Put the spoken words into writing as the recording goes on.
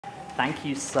Thank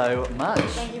you so much.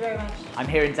 Thank you very much. I'm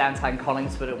here in downtown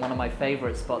Collingswood at one of my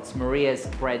favorite spots, Maria's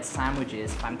Bread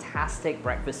Sandwiches. Fantastic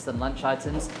breakfast and lunch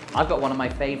items. I've got one of my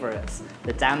favorites,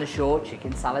 the Down the Shore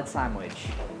Chicken Salad Sandwich.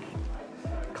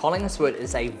 Collingswood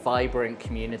is a vibrant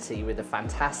community with a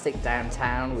fantastic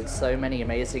downtown with so many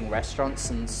amazing restaurants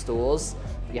and stores.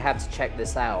 You have to check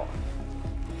this out.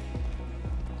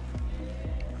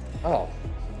 Oh,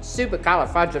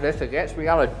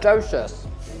 supercalifragilisticexpialidocious.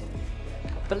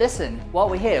 But listen, while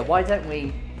we're here, why don't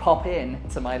we pop in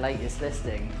to my latest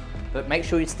listing? But make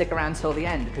sure you stick around till the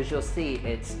end because you'll see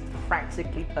it's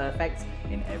practically perfect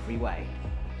in every way.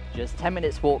 Just 10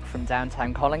 minutes walk from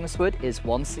downtown Collingswood is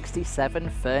 167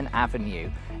 Fern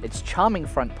Avenue. Its charming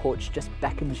front porch just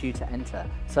beckons you to enter.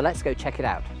 So let's go check it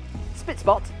out. Spit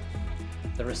spot!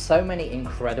 There are so many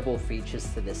incredible features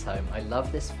to this home. I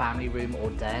love this family room or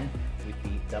den with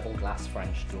the double glass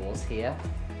French doors here.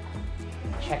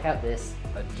 Check out this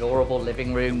adorable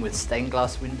living room with stained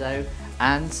glass window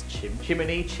and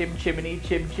chimney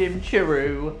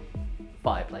chiroo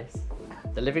fireplace.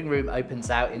 The living room opens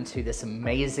out into this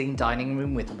amazing dining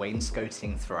room with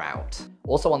wainscoting throughout.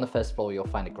 Also on the first floor you'll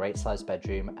find a great sized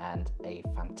bedroom and a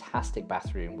fantastic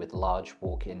bathroom with large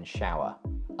walk-in shower.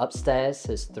 Upstairs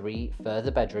has 3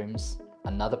 further bedrooms,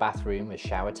 another bathroom with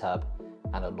shower tub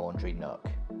and a laundry nook.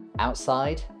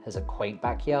 Outside has a quaint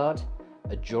backyard,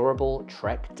 a durable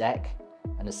Trek deck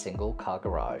and a single car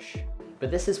garage. But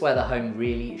this is where the home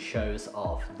really shows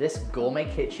off. This gourmet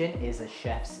kitchen is a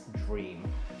chef's dream.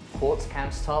 Quartz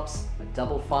countertops, a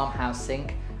double farmhouse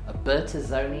sink, a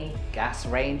Bertazzoni gas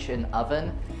range and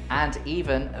oven, and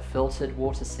even a filtered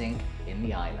water sink in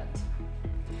the island.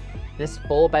 This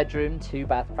 4-bedroom,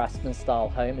 2-bath craftsman style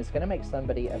home is going to make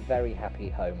somebody a very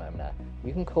happy homeowner.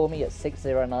 You can call me at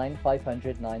 609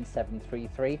 500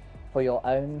 9733 for your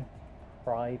own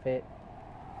private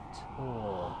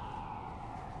tour.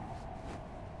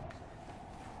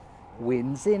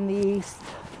 Winds in the east,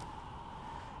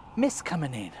 mist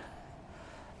coming in,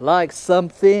 like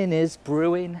something is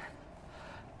brewing,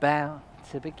 bound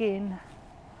to begin.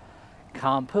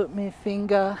 Can't put my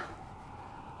finger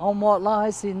on what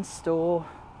lies in store,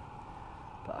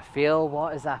 but I feel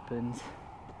what has happened,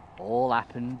 all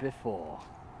happened before.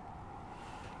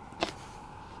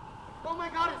 Oh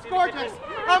my God, it's gorgeous!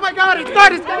 Oh my God, it's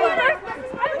gorgeous! I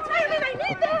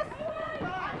need this!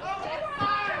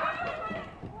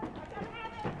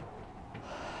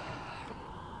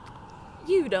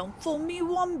 You don't fool me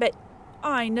one bit.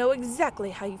 I know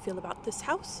exactly how you feel about this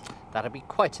house. That'll be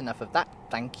quite enough of that,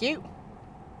 thank you.